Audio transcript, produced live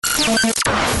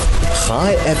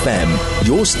Chai FM,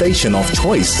 your station of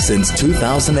choice since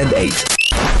 2008.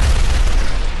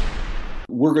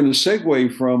 We're going to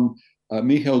segue from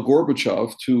Mikhail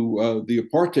Gorbachev to the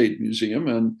Apartheid Museum,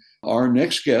 and our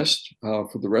next guest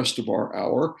for the rest of our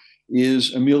hour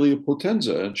is Emilia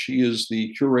Potenza, and she is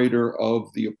the curator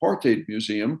of the Apartheid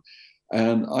Museum.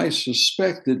 And I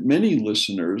suspect that many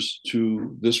listeners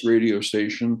to this radio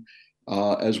station,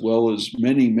 as well as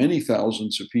many, many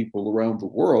thousands of people around the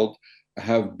world,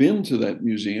 have been to that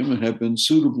museum and have been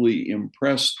suitably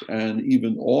impressed and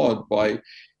even awed by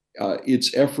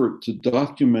its effort to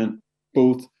document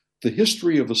both the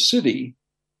history of a city,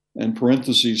 and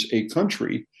parentheses, a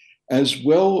country, as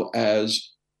well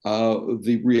as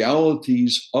the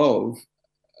realities of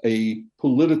a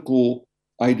political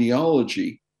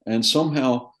ideology, and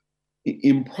somehow,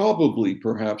 improbably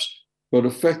perhaps, but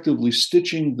effectively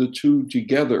stitching the two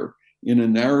together in a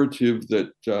narrative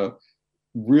that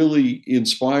really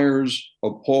inspires,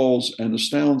 appalls, and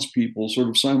astounds people sort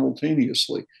of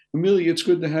simultaneously. Emilia, it's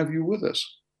good to have you with us.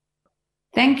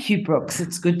 Thank you, Brooks.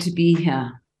 It's good to be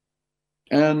here.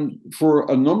 And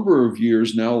for a number of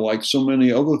years now, like so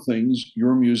many other things,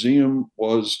 your museum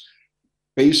was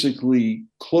basically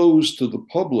closed to the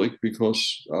public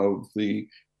because of the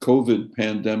COVID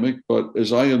pandemic. But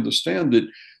as I understand it,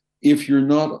 if you're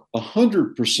not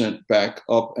 100% back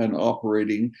up and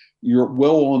operating, you're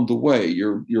well on the way.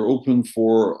 You're open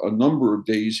for a number of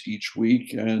days each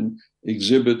week, and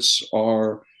exhibits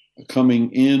are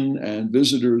coming in and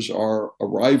visitors are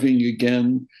arriving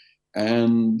again.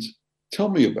 And tell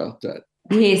me about that.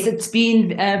 Yes, it's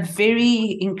been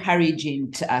very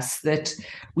encouraging to us that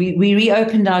we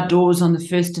reopened our doors on the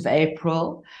 1st of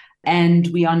April, and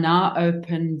we are now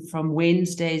open from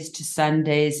Wednesdays to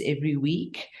Sundays every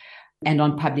week and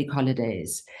on public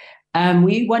holidays.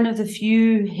 We're one of the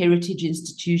few heritage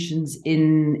institutions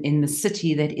in the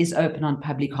city that is open on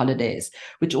public holidays,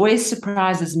 which always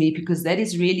surprises me because that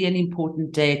is really an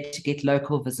important day to get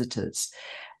local visitors,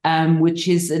 which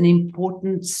is an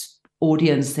important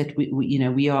audience that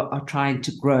we are trying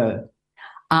to grow.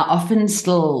 I often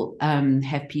still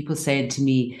have people saying to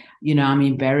me, I'm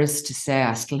embarrassed to say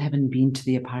I still haven't been to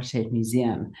the Apartheid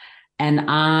Museum.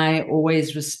 And I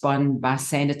always respond by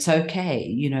saying, it's okay,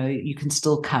 you can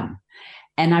still come.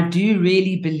 And I do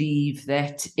really believe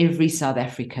that every South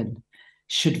African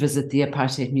should visit the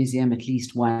Apartheid Museum at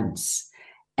least once.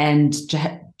 And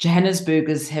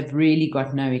Johannesburgers have really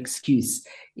got no excuse.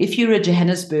 If you're a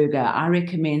Johannesburger, I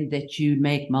recommend that you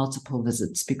make multiple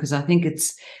visits because I think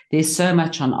there's so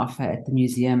much on offer at the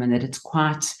museum and that it's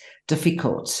quite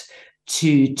difficult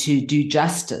to do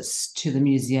justice to the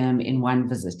museum in one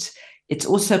visit. It's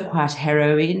also quite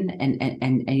harrowing and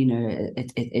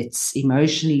it's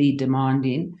emotionally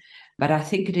demanding, but I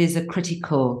think it is a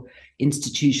critical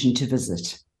institution to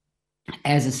visit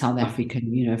as a South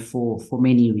African, for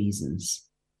many reasons.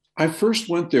 I first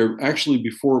went there actually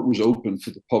before it was open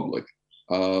for the public.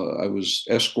 I was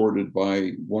escorted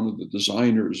by one of the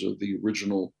designers of the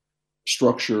original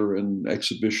structure and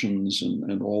exhibitions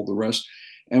and all the rest.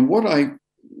 And what I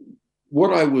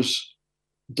was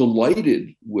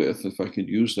delighted with, if I could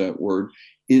use that word,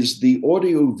 is the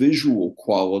audio-visual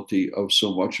quality of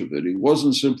so much of it. It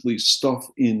wasn't simply stuff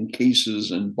in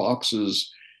cases and boxes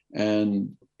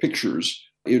and pictures.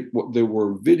 There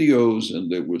were videos and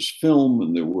there was film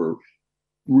and there were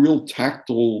real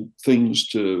tactile things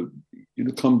to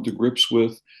come to grips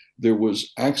with. There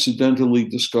was accidentally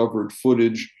discovered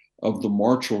footage of the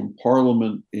March on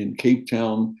Parliament in Cape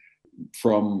Town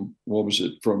from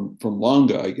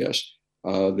Langa, I guess.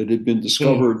 That had been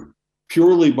discovered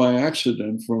purely by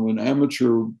accident from an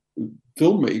amateur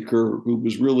filmmaker who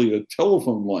was really a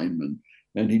telephone lineman.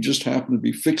 And he just happened to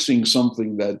be fixing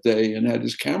something that day and had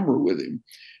his camera with him.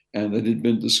 And it had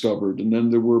been discovered. And then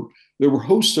there were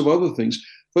hosts of other things.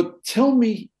 But tell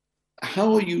me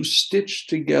how you stitched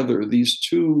together these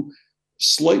two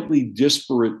slightly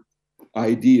disparate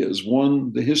ideas.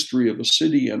 One, the history of a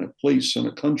city and a place and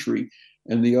a country,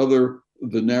 and the other,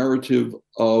 the narrative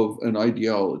of an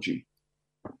ideology.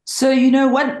 So,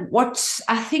 what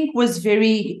I think was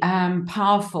very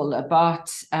powerful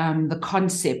about the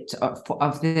concept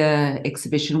of the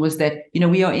exhibition was that,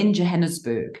 we are in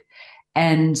Johannesburg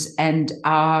and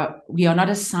we are not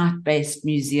a site-based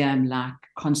museum like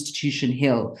Constitution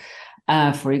Hill,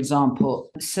 for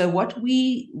example. So what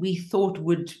we thought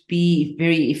would be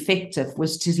very effective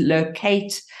was to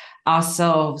locate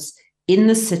ourselves in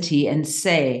the city and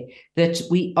say that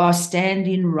we are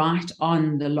standing right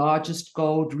on the largest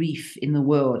gold reef in the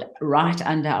world, right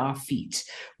under our feet,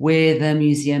 where the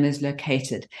museum is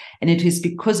located. And it is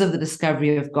because of the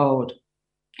discovery of gold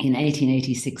in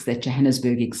 1886 that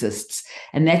Johannesburg exists.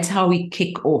 And that's how we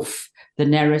kick off the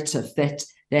narrative that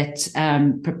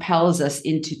propels us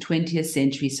into 20th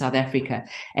century South Africa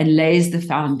and lays the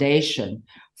foundation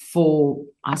for,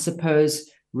 I suppose,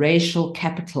 racial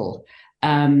capital,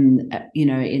 in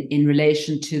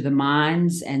relation to the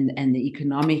mines and the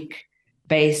economic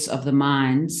base of the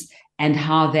mines, and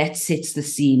how that sets the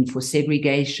scene for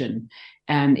segregation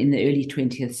in the early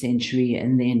 20th century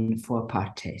and then for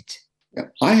apartheid.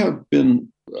 I have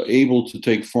been able to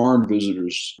take foreign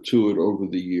visitors to it over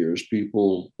the years,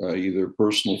 people, either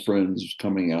personal friends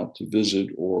coming out to visit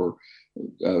or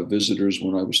visitors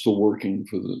when I was still working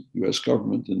for the US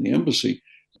government in the embassy.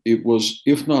 It was,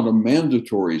 if not a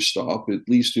mandatory stop, at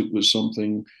least it was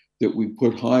something that we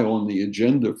put high on the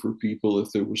agenda for people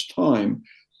if there was time,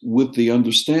 with the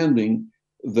understanding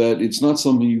that it's not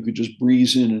something you could just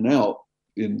breeze in and out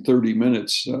in 30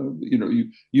 minutes.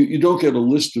 You don't get a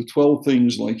list of 12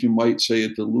 things like you might say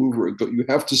at the Louvre. You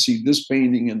have to see this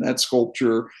painting and that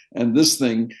sculpture and this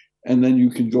thing, and then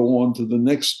you can go on to the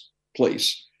next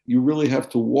place. You really have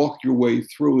to walk your way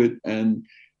through it and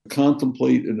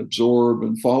contemplate and absorb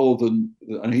and follow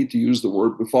I hate to use the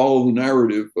word, but follow the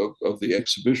narrative of the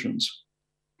exhibitions.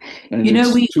 And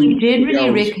we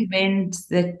generally recommend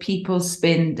that people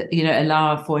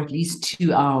allow for at least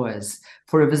 2 hours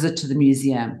for a visit to the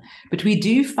museum. But we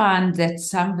do find that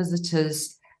some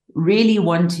visitors really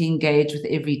want to engage with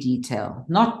every detail,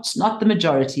 not the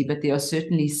majority, but there are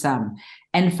certainly some,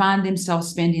 and find themselves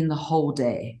spending the whole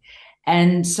day.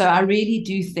 And so I really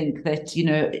do think that,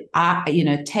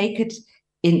 take it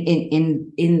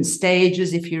in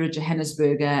stages if you're a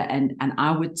Johannesburger, and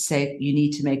I would say you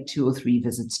need to make 2 or 3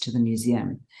 visits to the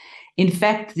museum. In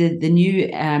fact, the new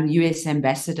US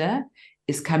ambassador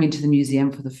is coming to the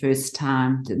museum for the first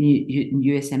time, the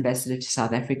new US ambassador to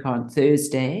South Africa on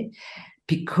Thursday,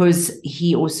 because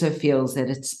he also feels that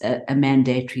it's a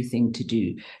mandatory thing to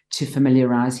do to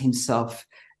familiarize himself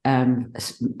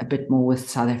a bit more with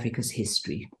South Africa's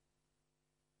history.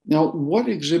 Now, what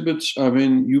exhibits,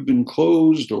 you've been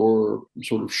closed or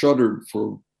sort of shuttered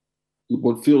for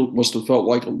what must have felt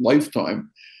like a lifetime,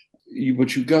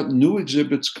 but you've got new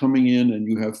exhibits coming in and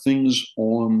you have things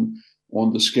on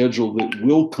the schedule that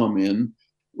will come in.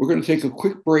 We're going to take a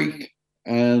quick break,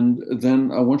 and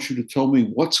then I want you to tell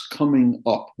me what's coming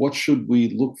up. What should we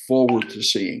look forward to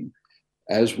seeing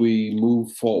as we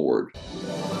move forward?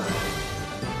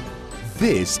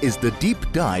 This is The Deep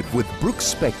Dive with Brooke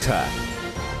Spector.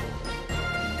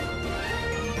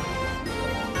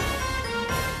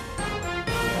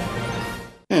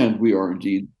 And we are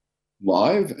indeed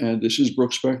live, and this is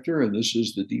Brooke Spector, and this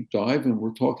is The Deep Dive, and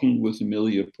we're talking with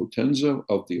Emilia Potenza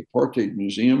of the Apartheid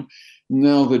Museum.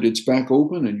 Now that it's back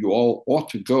open, and you all ought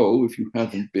to go if you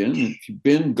haven't been. If you've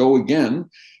been, go again.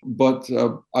 But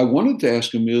I wanted to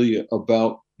ask Emilia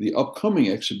about the upcoming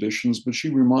exhibitions, but she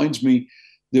reminds me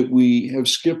that we have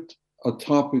skipped a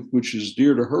topic which is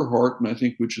dear to her heart, and I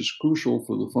think which is crucial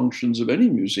for the functions of any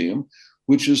museum,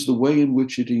 which is the way in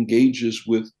which it engages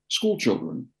with school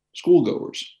children,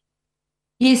 schoolgoers.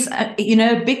 Yes, a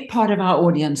big part of our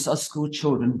audience are school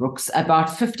children, Brooks. About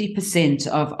 50%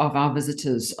 of our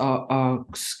visitors are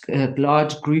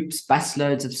large groups,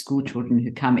 busloads of school children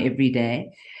who come every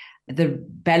day. The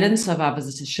balance of our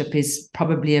visitorship is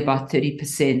probably about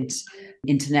 30%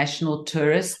 international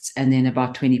tourists and then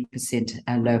about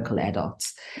 20% local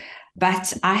adults.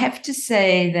 But I have to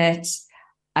say that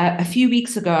a few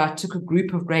weeks ago, I took a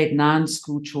group of grade 9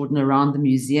 school children around the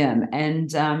museum,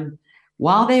 and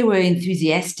while they were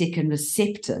enthusiastic and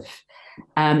receptive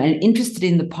and interested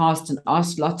in the past and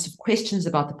asked lots of questions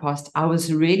about the past, I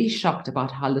was really shocked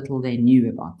about how little they knew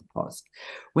about the past.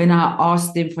 When I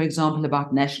asked them, for example,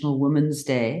 about National Women's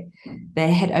Day,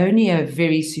 they had only a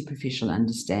very superficial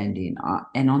understanding,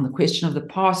 and on the question of the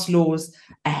past laws,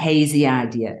 a hazy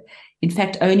idea. In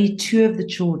fact, only 2 of the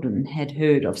children had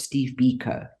heard of Steve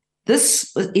Biko.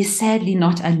 This is sadly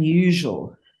not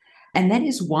unusual, and that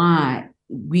is why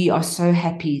we are so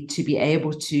happy to be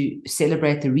able to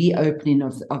celebrate the reopening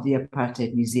of the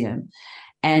Apartheid Museum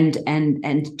and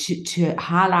to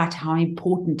highlight how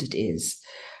important it is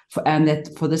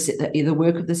the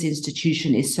work of this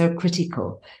institution is so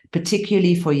critical,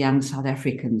 particularly for young South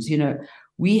Africans.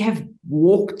 We have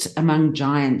walked among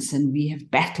giants and we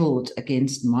have battled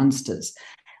against monsters.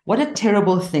 What a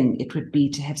terrible thing it would be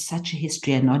to have such a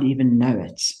history and not even know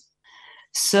it.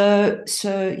 So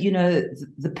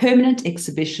the permanent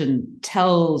exhibition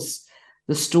tells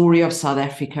the story of South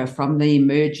Africa from the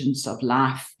emergence of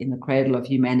life in the cradle of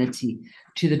humanity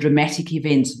to the dramatic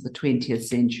events of the 20th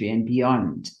century and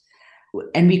beyond.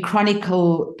 And we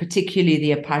chronicle particularly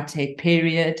the apartheid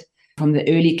period, from the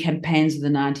early campaigns of the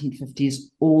 1950s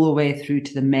all the way through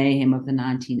to the mayhem of the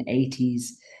 1980s,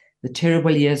 the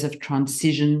terrible years of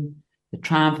transition, the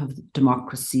triumph of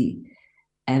democracy,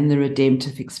 and the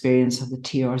redemptive experience of the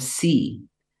TRC.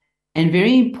 And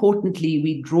very importantly,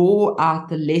 we draw out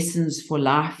the lessons for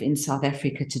life in South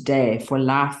Africa today, for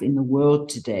life in the world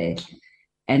today,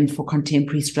 and for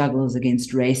contemporary struggles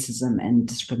against racism and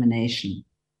discrimination.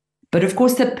 But of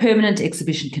course, the permanent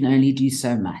exhibition can only do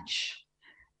so much.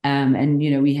 And,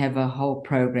 you know, we have a whole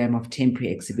program of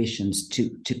temporary exhibitions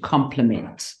to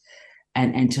complement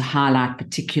and to highlight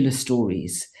particular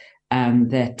stories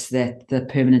that the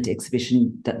permanent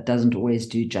exhibition doesn't always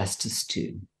do justice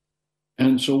to.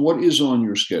 And so what is on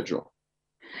your schedule?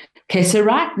 Okay, so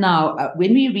right now,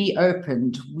 when we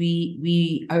reopened,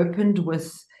 we opened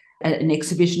with an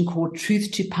exhibition called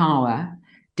Truth to Power,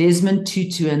 Desmond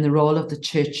Tutu and the Role of the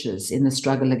Churches in the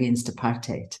Struggle Against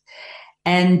Apartheid.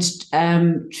 And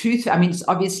truth, I mean, it's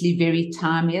obviously very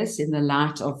timeless in the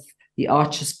light of the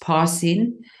Archer's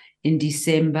passing in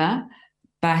December,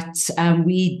 but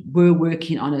we were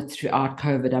working on it throughout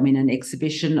COVID. I mean, an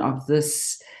exhibition of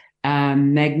this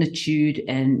magnitude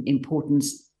and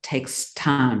importance takes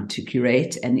time to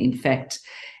curate. And in fact,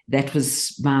 that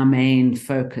was my main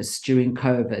focus during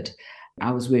COVID.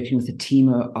 I was working with a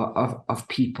team of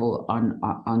people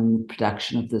on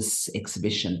production of this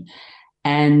exhibition.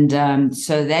 And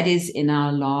so that is in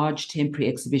our large temporary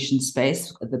exhibition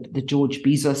space, the George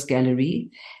Bezos Gallery.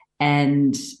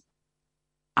 And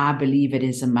I believe it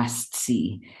is a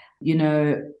must-see. You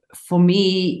know, for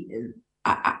me,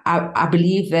 I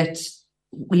believe that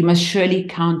we must surely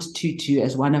count Tutu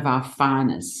as one of our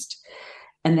finest,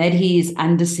 and that he is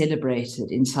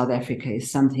under-celebrated in South Africa is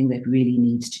something that really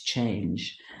needs to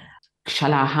change.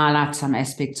 Shall I highlight some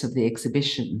aspects of the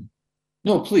exhibition?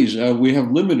 No, please. We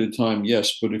have limited time,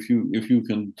 yes, but if you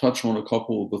can touch on a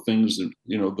couple of the things that,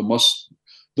 you know, the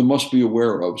must be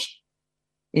aware of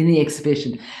in the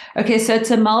exhibition. Okay, so it's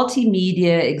a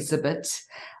multimedia exhibit.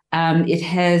 It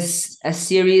has a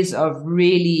series of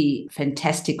really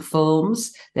fantastic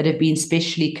films that have been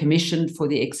specially commissioned for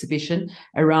the exhibition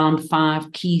around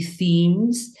 5 key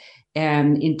themes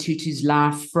in Tutu's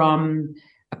life, from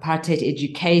apartheid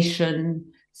education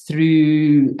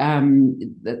through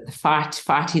the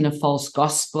fighting a false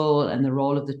gospel and the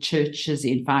role of the churches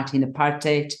in fighting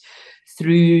apartheid,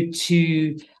 through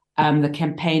to the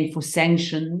campaign for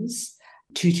sanctions,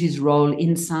 Tutu's role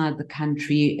inside the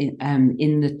country,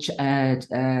 in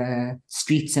the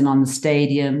streets and on the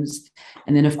stadiums,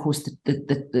 and then, of course,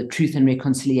 the Truth and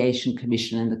Reconciliation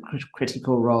Commission and the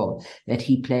critical role that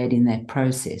he played in that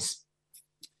process.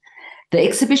 The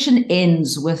exhibition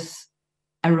ends with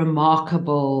a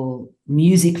remarkable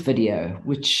music video,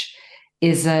 which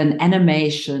is an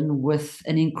animation with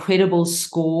an incredible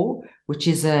score, which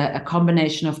is a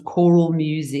combination of choral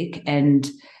music and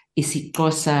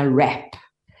isiXhosa rap.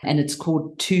 And it's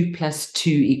called 2 +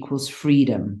 2 =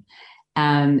 freedom.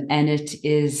 And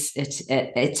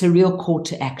it's a real call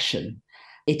to action.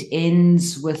 It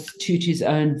ends with Tutu's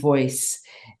own voice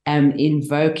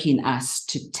invoking us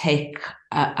to take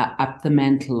up the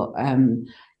mantle.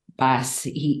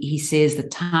 He says the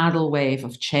tidal wave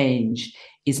of change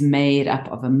is made up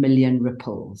of 1 million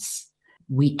ripples.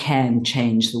 We can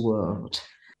change the world.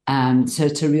 So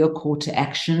it's a real call to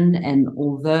action. And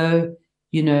although,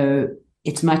 you know,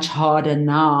 it's much harder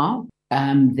now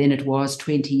than it was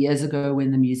 20 years ago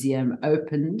when the museum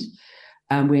opened,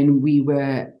 when we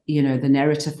were, you know, the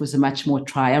narrative was a much more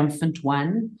triumphant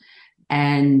one.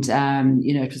 And,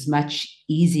 you know, it was much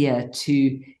easier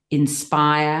to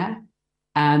inspire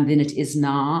than it is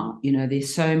now. You know,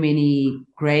 there's so many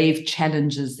grave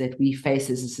challenges that we face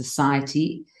as a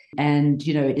society. And,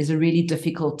 you know, it is a really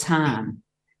difficult time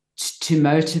to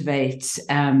motivate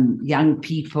young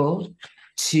people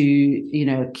to, you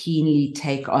know, keenly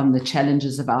take on the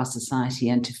challenges of our society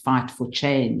and to fight for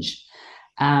change.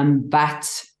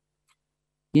 But,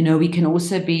 you know, we can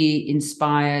also be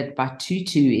inspired by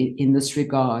Tutu in this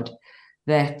regard,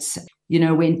 that, you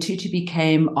know, when Tutu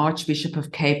became Archbishop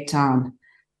of Cape Town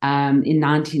in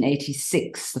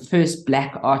 1986, the first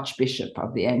Black Archbishop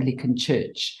of the Anglican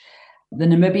Church, the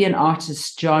Namibian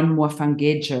artist John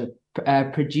Mwafangejo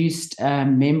produced a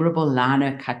memorable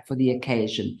lino cut for the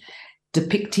occasion,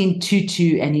 depicting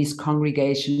Tutu and his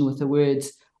congregation with the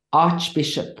words,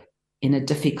 "Archbishop in a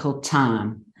difficult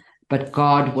time, but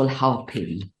God will help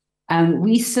him."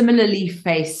 We similarly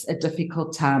face a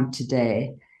difficult time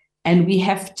today, and we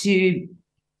have to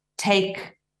take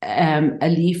a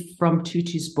leaf from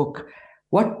Tutu's book.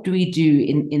 What do we do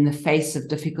in the face of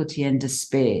difficulty and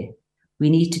despair? We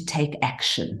need to take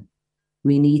action.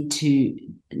 We need to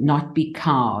not be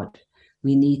cowed.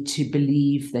 We need to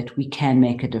believe that we can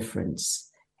make a difference.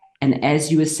 And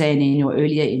as you were saying in your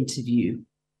earlier interview,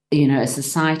 a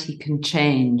society can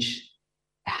change.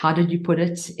 How did you put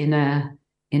it? In a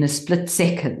split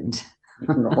second.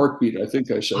 In a heartbeat, I think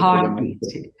I said. Heartbeat.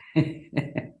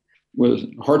 Well,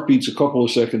 heartbeats a couple of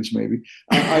seconds, maybe.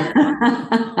 I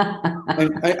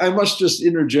must just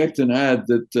interject and add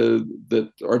that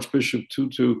Archbishop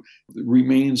Tutu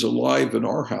remains alive in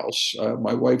our house.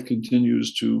 My wife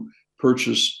continues to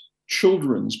purchase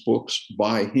children's books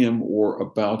by him or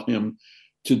about him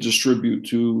to distribute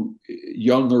to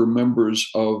younger members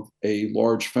of a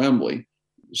large family,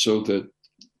 so that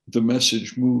the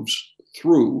message moves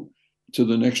through to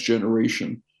the next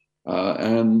generation.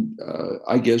 And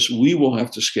I guess we will have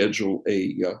to schedule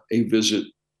a visit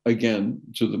again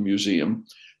to the museum.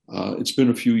 It's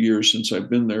been a few years since I've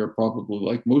been there, probably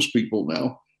like most people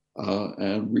now,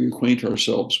 and reacquaint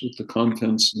ourselves with the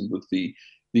contents and with the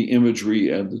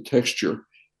imagery and the texture.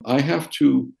 I have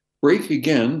to break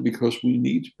again because we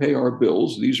need to pay our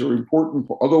bills. These are important,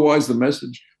 otherwise the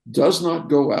message does not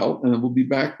go out, and we'll be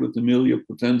back with Emilia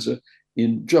Potenza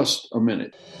in just a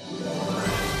minute.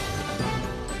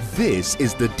 This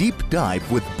is The Deep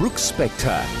Dive with Brooks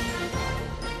Spector.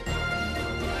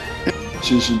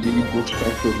 This is indeed Brooks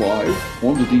Spector live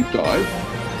on The Deep Dive.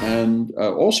 And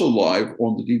also live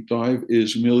on The Deep Dive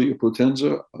is Emilia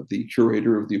Potenza, the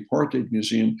curator of the Apartheid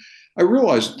Museum. I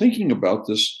realized, thinking about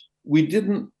this, we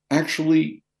didn't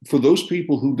actually, for those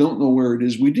people who don't know where it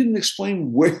is, we didn't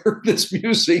explain where this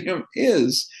museum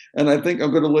is. And I think I'm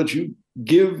going to let you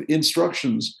give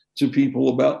instructions to people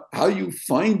about how you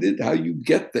find it, how you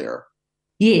get there.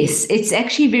 Yes, it's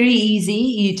actually very easy.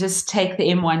 You just take the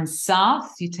M1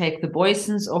 South, you take the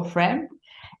Boysons off ramp,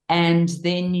 and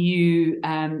then you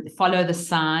follow the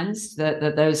signs,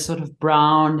 those sort of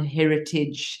brown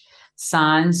heritage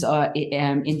signs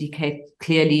indicate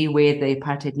clearly where the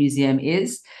Apartheid Museum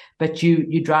is. But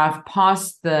you drive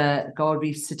past the Gold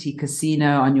Reef City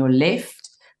Casino on your left,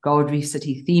 Gold Reef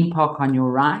City Theme Park on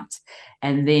your right,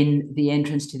 and then the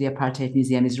entrance to the Apartheid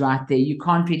Museum is right there. You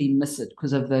can't really miss it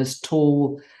because of those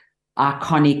tall,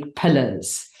 iconic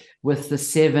pillars with the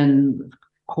 7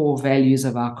 core values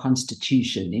of our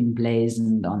Constitution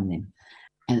emblazoned on them.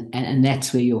 And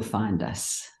that's where you'll find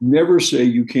us. Never say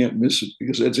you can't miss it,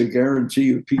 because that's a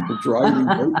guarantee of people driving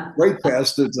right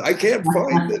past it. I can't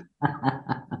find it.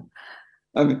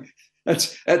 I mean,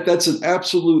 that's an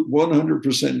absolute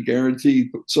 100% guarantee.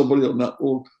 Somebody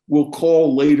will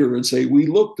call later and say, we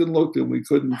looked and looked and we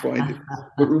couldn't find it.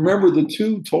 But remember the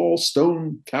 2 tall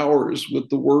stone towers with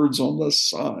the words on the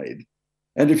side.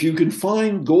 And if you can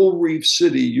find Gold Reef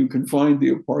City, you can find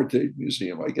the Apartheid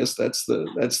Museum. I guess that's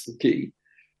the key.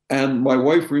 And my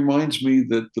wife reminds me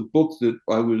that the book that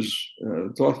I was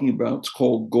talking about is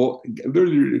called God's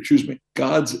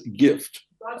Gift.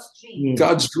 God's Dream.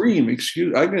 God's Dream.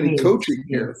 I'm getting coaching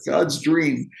here. God's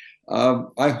Dream.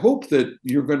 I hope that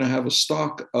you're going to have a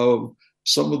stock of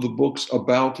some of the books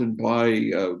about and by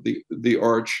the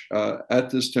Arch at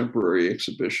this temporary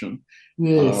exhibition.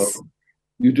 Yes.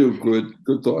 You do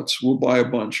good thoughts. We'll buy a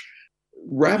bunch.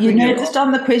 Just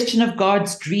on the question of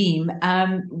God's Dream,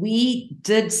 we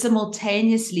did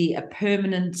simultaneously a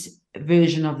permanent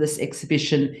version of this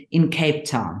exhibition in Cape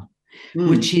Town,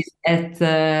 which is at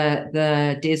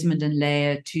the Desmond and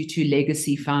Leah Tutu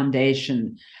Legacy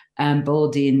Foundation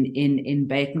building in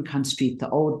Batencon Street, the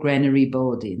old granary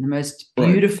building, the most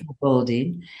beautiful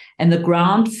building. And the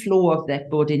ground floor of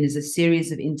that building is a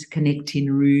series of interconnecting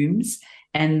rooms.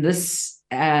 And this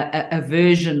a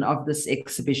version of this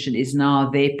exhibition is now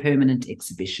their permanent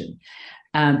exhibition,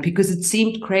 because it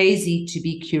seemed crazy to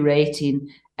be curating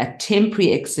a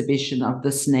temporary exhibition of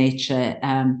this nature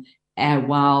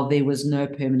while there was no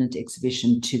permanent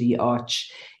exhibition to the Arch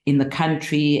in the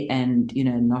country, and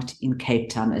not in Cape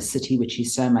Town, a city which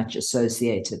is so much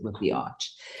associated with the Arch.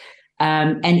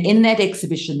 And in that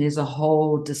exhibition, there's a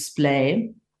whole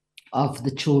display of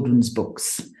the children's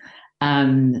books.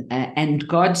 And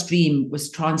God's Dream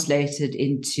was translated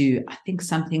into, I think,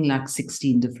 something like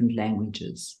 16 different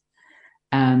languages,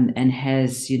 and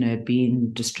has,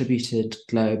 been distributed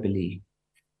globally.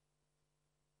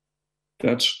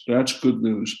 That's good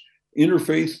news.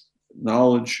 Interfaith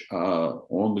knowledge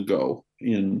on the go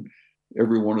in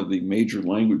every one of the major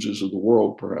languages of the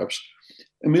world, perhaps.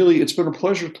 Emilia, it's been a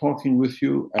pleasure talking with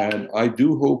you, and I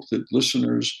do hope that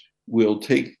listeners will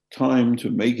take time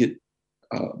to make a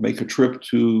trip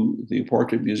to the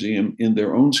Apartheid Museum in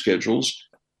their own schedules,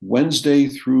 Wednesday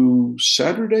through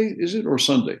Saturday, is it, or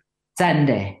Sunday?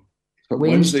 Sunday. So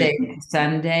Wednesday to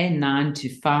Sunday, 9 to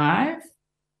 5.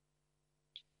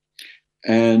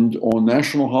 And on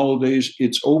national holidays,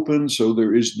 it's open, so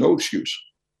there is no excuse.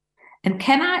 And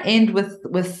can I end with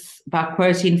by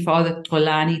quoting Father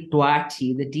Xolani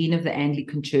Duarte, the Dean of the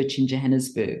Anglican Church in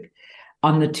Johannesburg,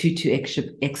 on the Tutu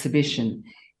exhibition.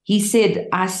 He said,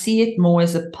 "I see it more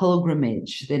as a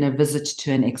pilgrimage than a visit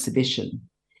to an exhibition.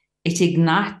 It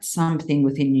ignites something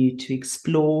within you to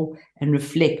explore and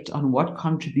reflect on what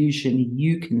contribution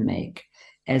you can make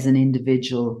as an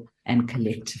individual and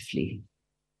collectively."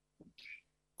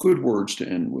 Good words to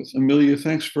end with. Emilia,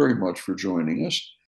 thanks very much for joining us.